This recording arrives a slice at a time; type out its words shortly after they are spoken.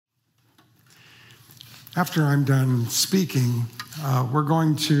After I'm done speaking, we're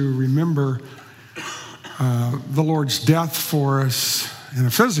going to remember the Lord's death for us in a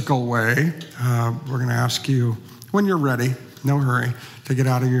physical way. We're going to ask you, when you're ready, no hurry, to get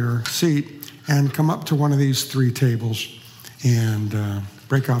out of your seat and come up to one of these three tables and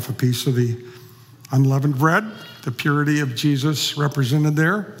break off a piece of the unleavened bread, the purity of Jesus represented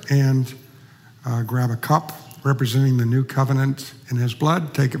there, and grab a cup representing the new covenant in his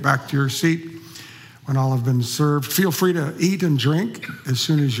blood. Take it back to your seat. When all have been served, feel free to eat and drink as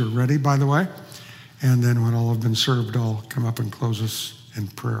soon as you're ready, by the way. And then when all have been served, I'll come up and close us in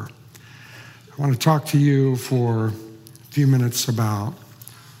prayer. I want to talk to you for a few minutes about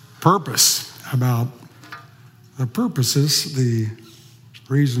purpose, about the purposes, the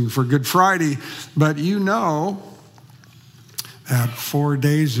reason for Good Friday. But you know that 4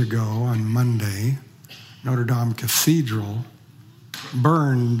 days ago on Monday, Notre Dame Cathedral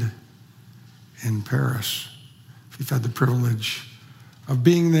burned in Paris. If you've had the privilege of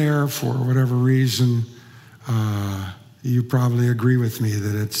being there for whatever reason, you probably agree with me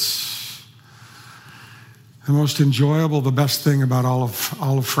that it's the most enjoyable, the best thing about all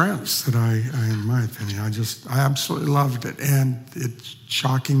of France that I in my opinion, I absolutely loved it. And it's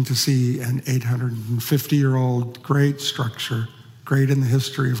shocking to see an 850-year-old great structure, great in the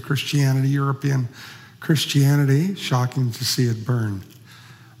history of Christianity, European Christianity, shocking to see it burn.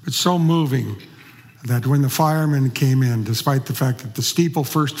 It's so moving that when the firemen came in, despite the fact that the steeple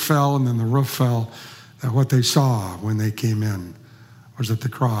first fell and then the roof fell, that what they saw when they came in was that the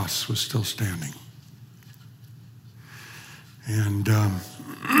cross was still standing. And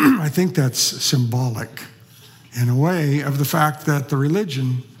I think that's symbolic in a way of the fact that the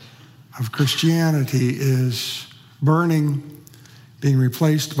religion of Christianity is burning, being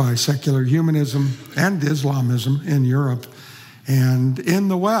replaced by secular humanism and Islamism in Europe. And in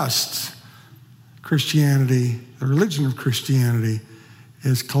the West, Christianity, the religion of Christianity,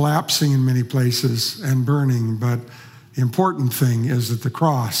 is collapsing in many places and burning. But the important thing is that the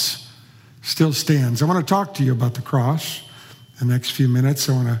cross still stands. I want to talk to you about the cross the next few minutes.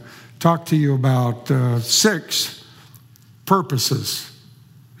 I want to talk to you about 6 purposes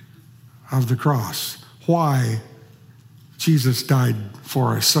of the cross. Why Jesus died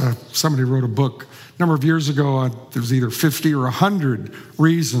for us. Somebody wrote a book a number of years ago. There was either 50 or 100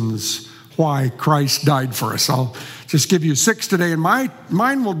 reasons why Christ died for us. I'll just give you 6 today, and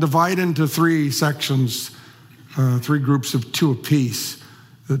mine will divide into 3 sections, 3 groups of 2 apiece.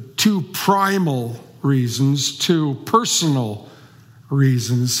 The 2 primal reasons, 2 personal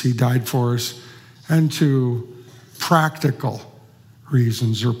reasons he died for us, and 2 practical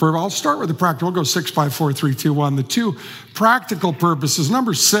reasons. I'll start with the practical. We'll go 6, 5, 4, 3, 2, 1. The 2 practical purposes.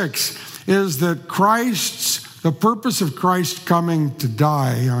 Number 6 is that the purpose of Christ coming to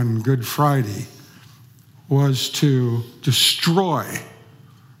die on Good Friday was to destroy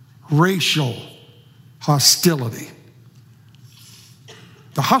racial hostility.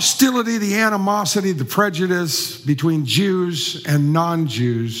 The hostility, the animosity, the prejudice between Jews and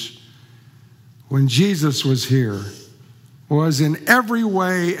non-Jews when Jesus was here was in every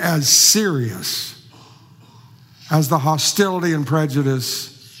way as serious as the hostility and prejudice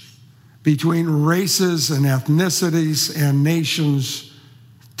between races and ethnicities and nations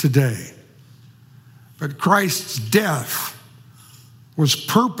today. But Christ's death was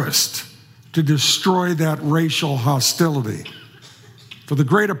purposed to destroy that racial hostility. For the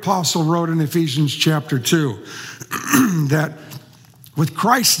great apostle wrote in Ephesians chapter 2 that with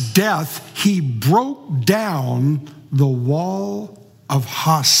Christ's death, he broke down the wall of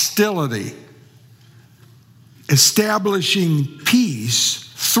hostility, establishing peace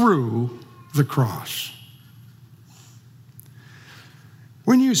through the cross.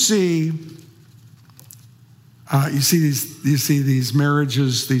 When you see these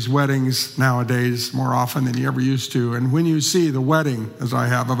marriages, these weddings nowadays more often than you ever used to, and when you see the wedding, as I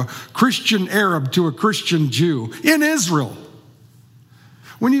have, of a Christian Arab to a Christian Jew in Israel,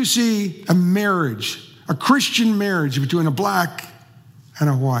 when you see a marriage, a Christian marriage between a black and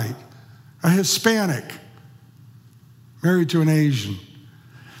a white, a Hispanic married to an Asian,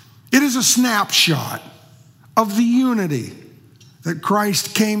 it is a snapshot of the unity that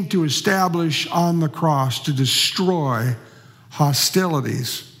Christ came to establish on the cross to destroy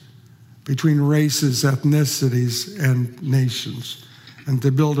hostilities between races, ethnicities, and nations, and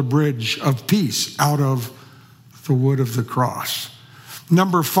to build a bridge of peace out of the wood of the cross.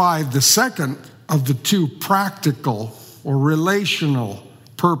 Number 5, the second of the 2 practical or relational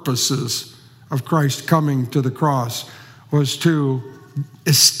purposes of Christ coming to the cross was to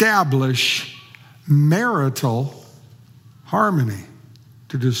establish marital harmony,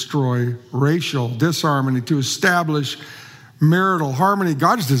 to destroy racial disharmony, to establish marital harmony.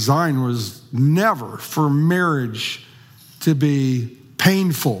 God's design was never for marriage to be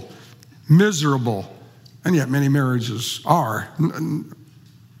painful, miserable, and yet many marriages are.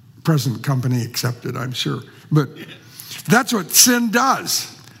 Present company accepted, I'm sure. But that's what sin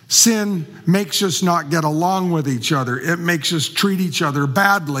does. Sin makes us not get along with each other. It makes us treat each other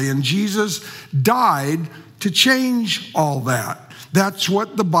badly. And Jesus died to change all that. That's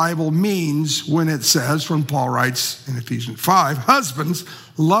what the Bible means when it says, when Paul writes in Ephesians 5, husbands,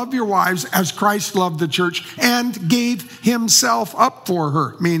 love your wives as Christ loved the church and gave himself up for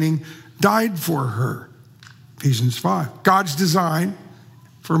her, meaning died for her. Ephesians 5. God's design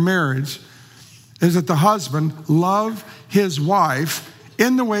for marriage is that the husband love his wife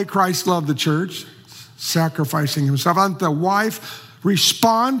in the way Christ loved the church, sacrificing himself, and the wife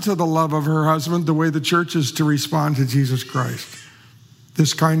respond to the love of her husband the way the church is to respond to Jesus Christ.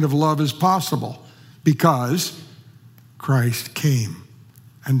 This kind of love is possible because Christ came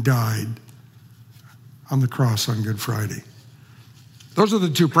and died on the cross on Good Friday. Those are the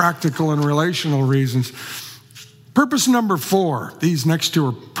two practical and relational reasons. Purpose number 4, these next two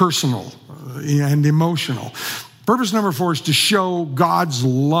are personal and emotional. Purpose number 4 is to show God's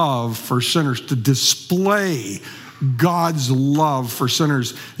love for sinners, to display God's love for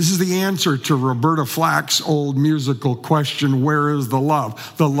sinners. This is the answer to Roberta Flack's old musical question, where is the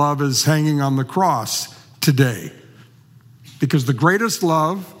love? The love is hanging on the cross today. Because the greatest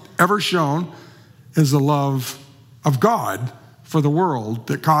love ever shown is the love of God for the world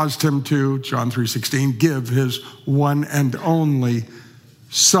that caused him to, John 3:16, give his one and only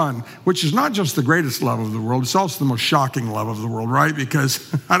Son, which is not just the greatest love of the world, it's also the most shocking love of the world, right? Because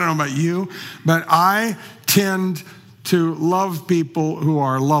I don't know about you, but I tend to love people who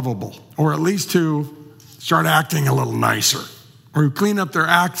are lovable, or at least who start acting a little nicer, or who clean up their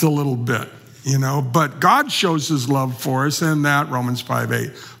act a little bit, you know. But God shows his love for us in that, Romans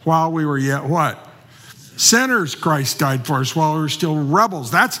 5:8, while we were yet what? Sinners, Christ died for us while we were still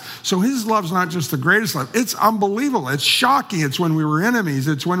rebels. So his love's not just the greatest love. It's unbelievable. It's shocking. It's when we were enemies.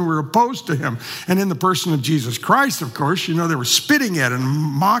 It's when we were opposed to him. And in the person of Jesus Christ, of course, you know, they were spitting at him,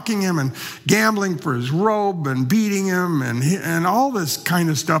 mocking him, and gambling for his robe, and beating him, and all this kind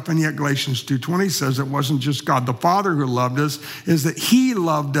of stuff. And yet Galatians 2:20 says it wasn't just God the Father who loved us, is that he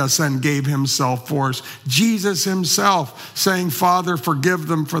loved us and gave himself for us. Jesus himself saying, Father, forgive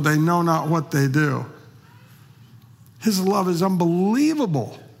them, for they know not what they do. His love is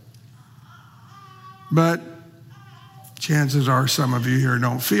unbelievable. But chances are some of you here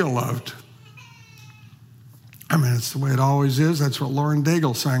don't feel loved. I mean, it's the way it always is. That's what Lauren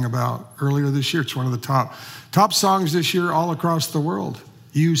Daigle sang about earlier this year. It's one of the top songs this year all across the world.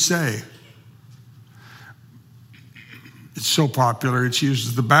 You Say. It's so popular, it's used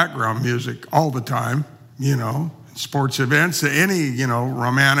as the background music all the time, you know. Sports events, any, you know,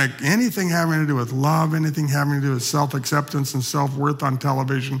 romantic, anything having to do with love, anything having to do with self-acceptance and self-worth on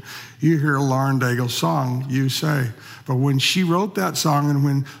television, you hear Lauren Daigle's song, You Say. But when she wrote that song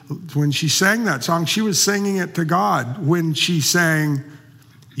and when she sang that song, she was singing it to God. When she sang,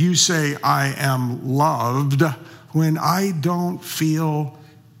 You Say I Am Loved, when I don't feel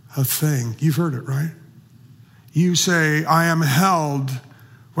a thing. You've heard it, right? You say I am held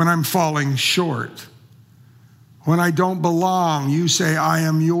when I'm falling short. When I don't belong, you say, I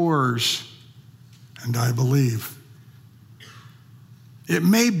am yours, and I believe. It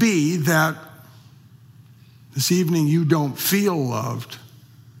may be that this evening you don't feel loved,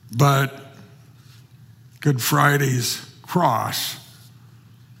 but Good Friday's cross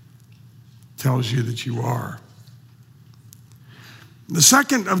tells you that you are. The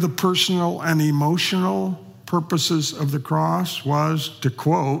second of the personal and emotional purposes of the cross was, to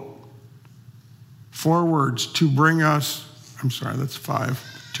quote, 4 words, to bring us, that's 5,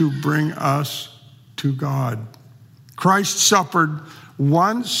 to bring us to God. Christ suffered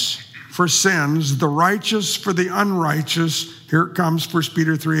once for sins, the righteous for the unrighteous. Here it comes, 1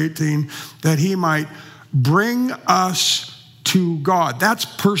 Peter 3:18, that he might bring us to God. That's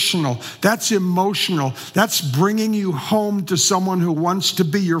personal. That's emotional. That's bringing you home to someone who wants to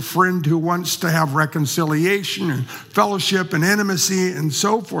be your friend, who wants to have reconciliation and fellowship and intimacy and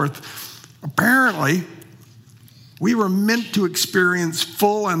so forth. Apparently, we were meant to experience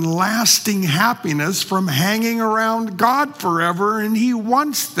full and lasting happiness from hanging around God forever, and he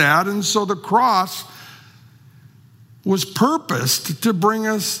wants that. And so the cross was purposed to bring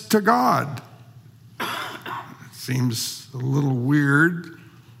us to God. It seems a little weird.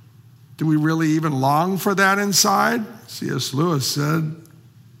 Do we really even long for that inside? C.S. Lewis said,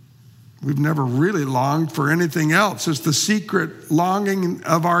 We've never really longed for anything else. It's the secret longing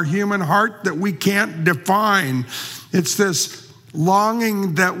of our human heart that we can't define. It's this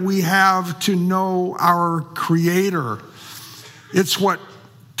longing that we have to know our Creator. It's what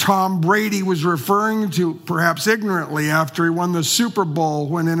Tom Brady was referring to, perhaps ignorantly, after he won the Super Bowl.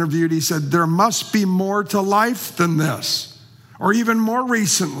 When interviewed, he said, there must be more to life than this. Or even more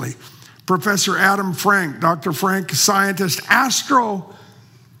recently, Professor Adam Frank, Dr. Frank, scientist, astrophysicist,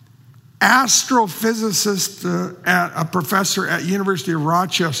 a professor at University of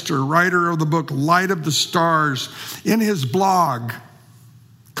Rochester, writer of the book Light of the Stars, in his blog,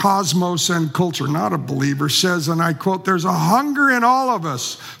 Cosmos and Culture, not a believer, says, and I quote, there's a hunger in all of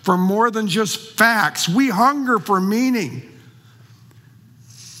us for more than just facts. We hunger for meaning.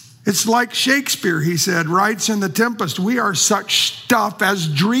 It's like Shakespeare, he said, writes in The Tempest, we are such stuff as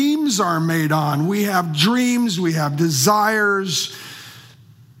dreams are made on. We have dreams, we have desires,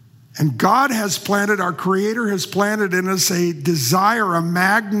 and God has planted, our Creator has planted in us a desire, a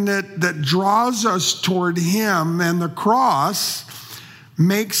magnet that draws us toward Him, and the cross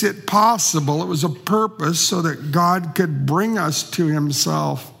makes it possible. It was a purpose so that God could bring us to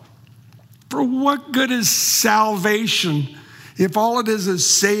Himself. For what good is salvation if all it is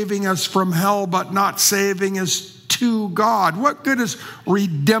saving us from hell, but not saving us to God? What good is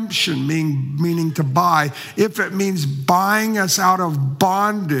redemption, meaning to buy, if it means buying us out of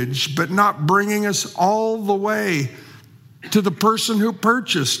bondage, but not bringing us all the way to the person who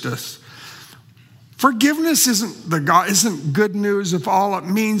purchased us? Forgiveness isn't good news if all it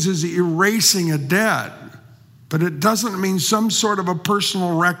means is erasing a debt, but it doesn't mean some sort of a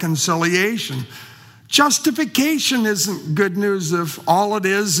personal reconciliation. Justification isn't good news if all it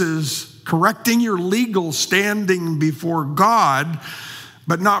is correcting your legal standing before God,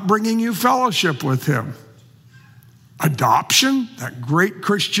 but not bringing you fellowship with Him. Adoption, that great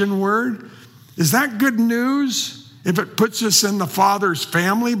Christian word, is that good news if it puts us in the Father's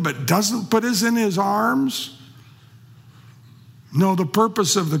family but doesn't put us in His arms? No, the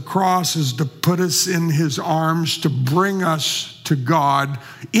purpose of the cross is to put us in His arms, to bring us to God,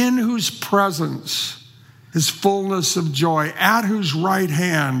 in whose presence is fullness of joy, at whose right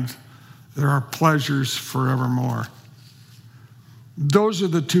hand there are pleasures forevermore. Those are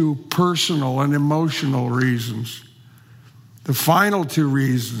the two personal and emotional reasons. The final two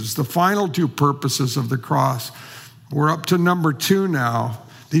reasons, the final two purposes of the cross. We're up to number 2 now.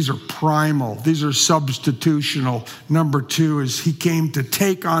 These are primal. These are substitutional. Number 2 is He came to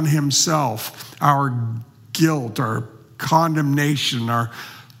take on Himself our guilt, our condemnation, our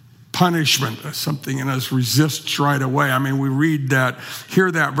punishment. Something in us resists right away. I mean, we read that,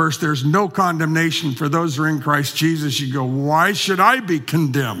 hear that verse, there's no condemnation for those who are in Christ Jesus. You go, why should I be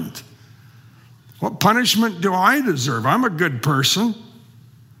condemned? What punishment do I deserve? I'm a good person.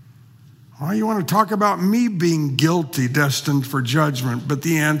 Why you want to talk about me being guilty, destined for judgment? But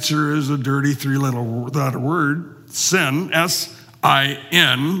the answer is a dirty 3-letter word, sin,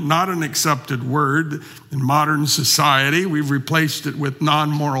 S-I-N, not an accepted word in modern society. We've replaced it with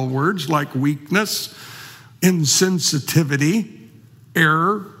non-moral words like weakness, insensitivity,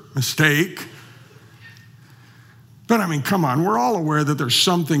 error, mistake. But I mean, come on, we're all aware that there's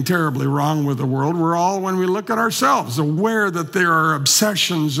something terribly wrong with the world. We're all, when we look at ourselves, aware that there are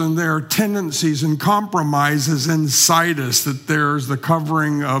obsessions and there are tendencies and compromises inside us, that there's the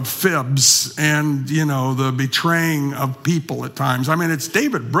covering of fibs and, the betraying of people at times. I mean, it's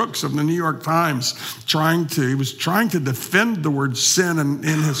David Brooks of the New York Times he was trying to defend the word sin in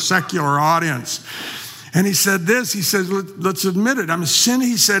his secular audience. And he said this, he says, let's admit it. Sin,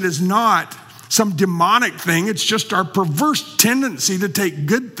 he said, is not some demonic thing. It's just our perverse tendency to take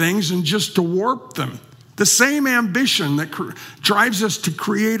good things and just to warp them. The same ambition that drives us to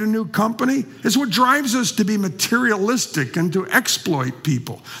create a new company is what drives us to be materialistic and to exploit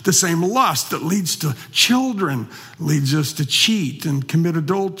people. The same lust that leads to children leads us to cheat and commit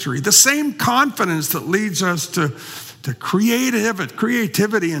adultery. The same confidence that leads us to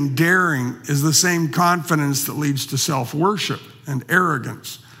creativity and daring is the same confidence that leads to self-worship and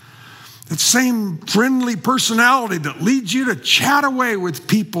arrogance. That same friendly personality that leads you to chat away with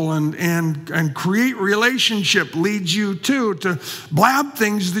people and create relationship leads you to blab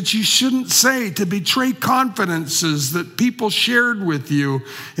things that you shouldn't say, to betray confidences that people shared with you.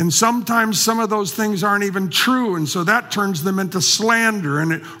 And sometimes some of those things aren't even true, and so that turns them into slander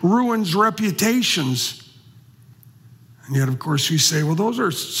and it ruins reputations. And yet, of course, we say, well, those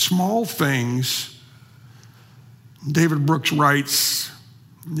are small things. David Brooks writes,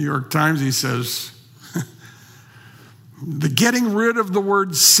 New York Times, he says, The getting rid of the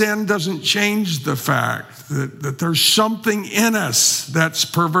word sin doesn't change the fact that there's something in us that's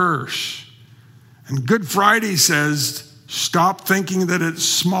perverse. And Good Friday says, stop thinking that it's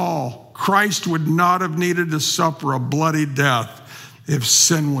small. Christ would not have needed to suffer a bloody death if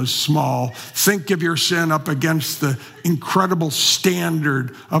sin was small. Think of your sin up against the incredible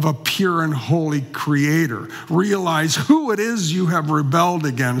standard of a pure and holy Creator. Realize who it is you have rebelled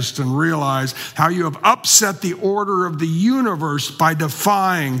against, and realize how you have upset the order of the universe by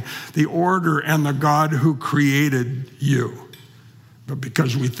defying the order and the God who created you. But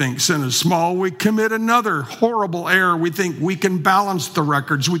because we think sin is small, we commit another horrible error. We think we can balance the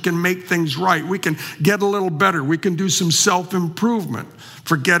records. We can make things right. We can get a little better. We can do some self-improvement,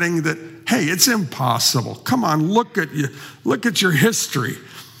 forgetting that, hey, it's impossible. Come on, look at you. Look at your history.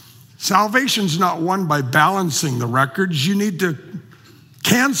 Salvation's not won by balancing the records. You need to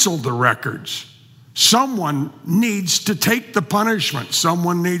cancel the records. Someone needs to take the punishment.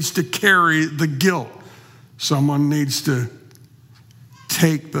 Someone needs to carry the guilt. Someone needs to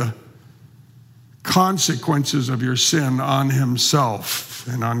take the consequences of your sin on himself.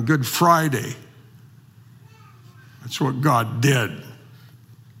 And on Good Friday, that's what God did.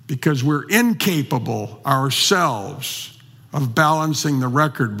 Because we're incapable ourselves of balancing the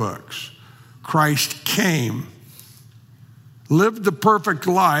record books. Christ came, lived the perfect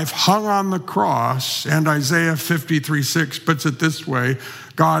life, hung on the cross, and Isaiah 53:6 puts it this way: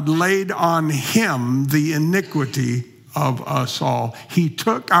 God laid on him the iniquity of us all. He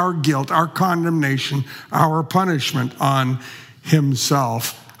took our guilt, our condemnation, our punishment on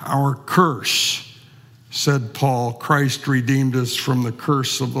himself, our curse. Said Paul, Christ redeemed us from the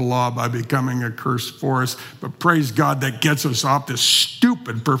curse of the law by becoming a curse for us. But praise God, that gets us off this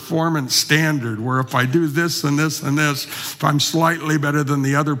stupid performance standard where if I do this and this and this, if I'm slightly better than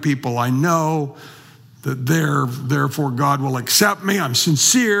the other people I know, that therefore God will accept me. I'm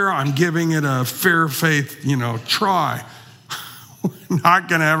sincere. I'm giving it a fair faith, try. We're not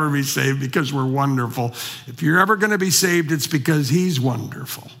going to ever be saved because we're wonderful. If you're ever going to be saved, it's because he's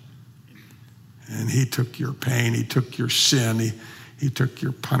wonderful. And he took your pain. He took your sin. He took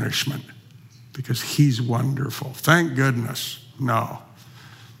your punishment because he's wonderful. Thank goodness. No.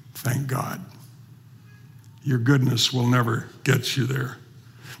 Thank God. Your goodness will never get you there.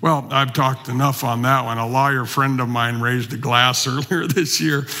 Well, I've talked enough on that one. A lawyer friend of mine raised a glass earlier this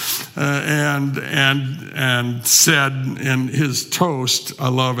year and said in his toast, I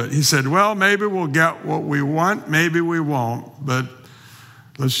love it, he said, well, maybe we'll get what we want, maybe we won't, but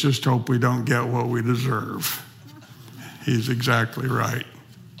let's just hope we don't get what we deserve. He's exactly right.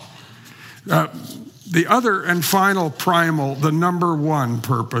 The other and final primal, the number one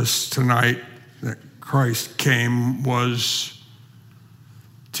purpose tonight that Christ came was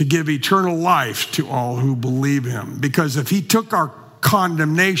to give eternal life to all who believe him. Because if he took our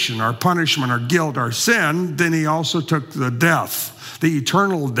condemnation, our punishment, our guilt, our sin, then he also took the death, the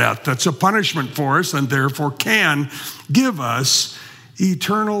eternal death that's a punishment for us and therefore can give us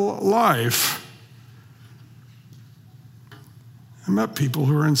eternal life. I met people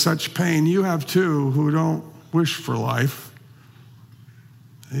who are in such pain. You have too, who don't wish for life.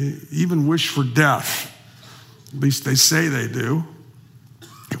 They even wish for death. At least they say they do.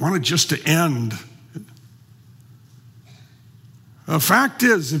 They want it just to end. The fact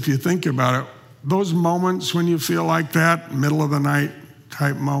is, if you think about it, those moments when you feel like that, middle of the night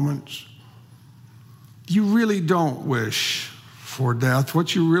type moments, you really don't wish for death.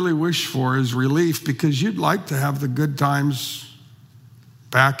 What you really wish for is relief, because you'd like to have the good times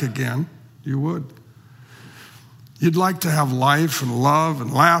back again. You would. You'd like to have life and love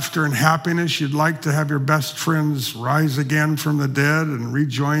and laughter and happiness. You'd like to have your best friends rise again from the dead and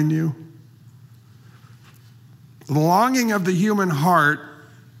rejoin you. The longing of the human heart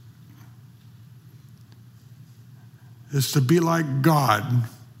is to be like God,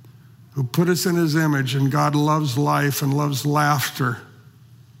 who put us in his image, and God loves life and loves laughter.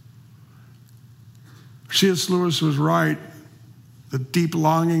 C.S. Lewis was right. The deep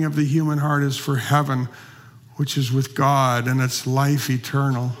longing of the human heart is for heaven, which is with God, and it's life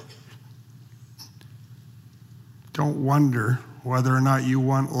eternal. Don't wonder whether or not you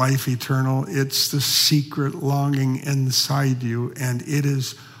want life eternal. It's the secret longing inside you, and it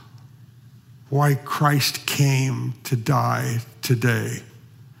is why Christ came to die today.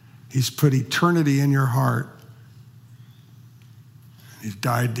 He's put eternity in your heart. He's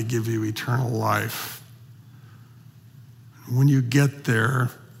died to give you eternal life. When you get there,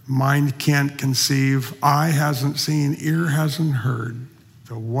 mind can't conceive, eye hasn't seen, ear hasn't heard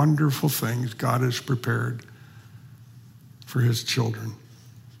the wonderful things God has prepared for his children.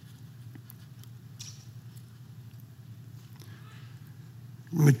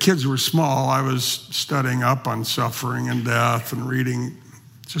 When the kids were small, I was studying up on suffering and death and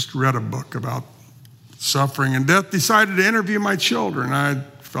just read a book about suffering and death, decided to interview my children. I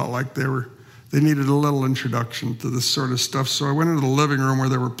felt like they needed a little introduction to this sort of stuff, so I went into the living room where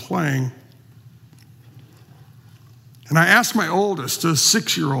they were playing. And I asked my oldest, a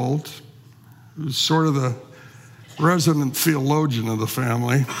 6-year-old, who's sort of the resident theologian of the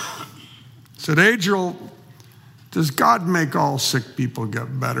family, I said, Adriel, does God make all sick people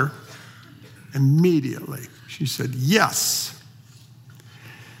get better? Immediately, she said, yes.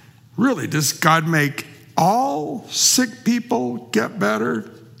 Really, does God make all sick people get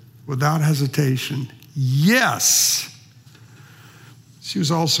better? Without hesitation, yes. She was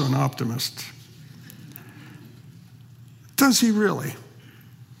also an optimist. Does he really?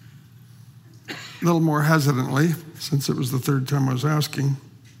 A little more hesitantly, since it was the third time I was asking,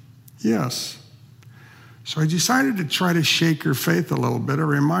 yes. So I decided to try to shake her faith a little bit. I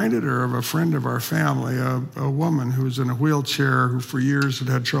reminded her of a friend of our family, a woman who was in a wheelchair who for years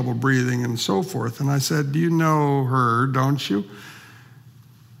had trouble breathing and so forth. And I said, do you know her, don't you?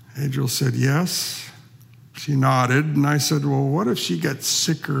 Adriel said, yes. She nodded, and I said, well, what if she gets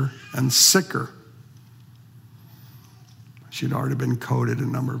sicker and sicker? She'd already been coded a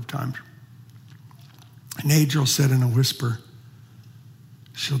number of times. And Adriel said in a whisper,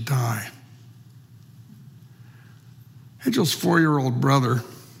 she'll die. Adriel's 4-year-old brother,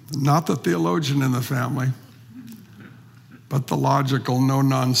 not the theologian in the family, but the logical,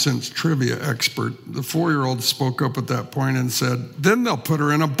 no-nonsense trivia expert, the 4-year-old spoke up at that point and said, then they'll put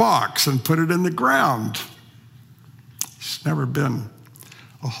her in a box and put it in the ground. He's never been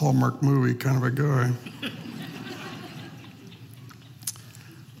a Hallmark movie kind of a guy.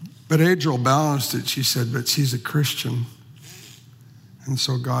 But Adriel balanced it. She said, but she's a Christian, and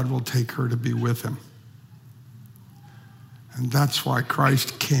so God will take her to be with him. And that's why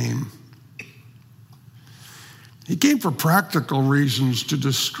Christ came. He came for practical reasons to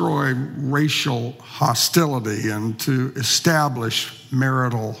destroy racial hostility and to establish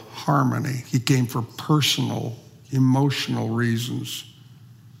marital harmony. He came for personal, emotional reasons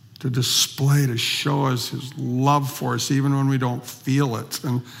to display, to show us his love for us even when we don't feel it,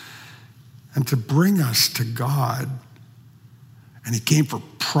 and to bring us to God. And he came for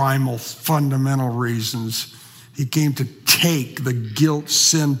primal, fundamental reasons. He came to take the guilt,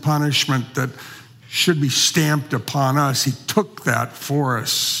 sin, punishment that should be stamped upon us. He took that for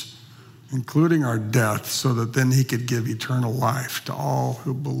us, including our death, so that then he could give eternal life to all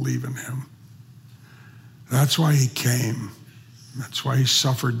who believe in him. That's why he came. That's why he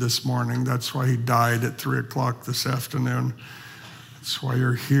suffered this morning. That's why he died at 3 o'clock this afternoon. That's why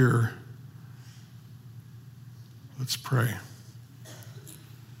you're here. Let's pray.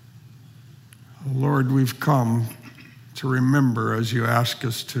 Lord, we've come to remember, as you ask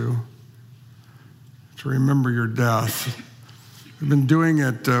us to remember your death. We've been doing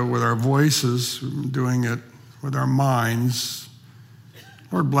it with our voices. We've been doing it with our minds.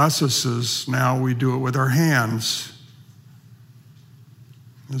 Lord, bless us as now we do it with our hands,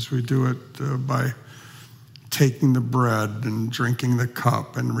 as we do it by taking the bread and drinking the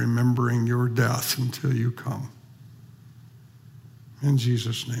cup and remembering your death until you come. In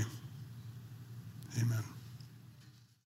Jesus' name, amen.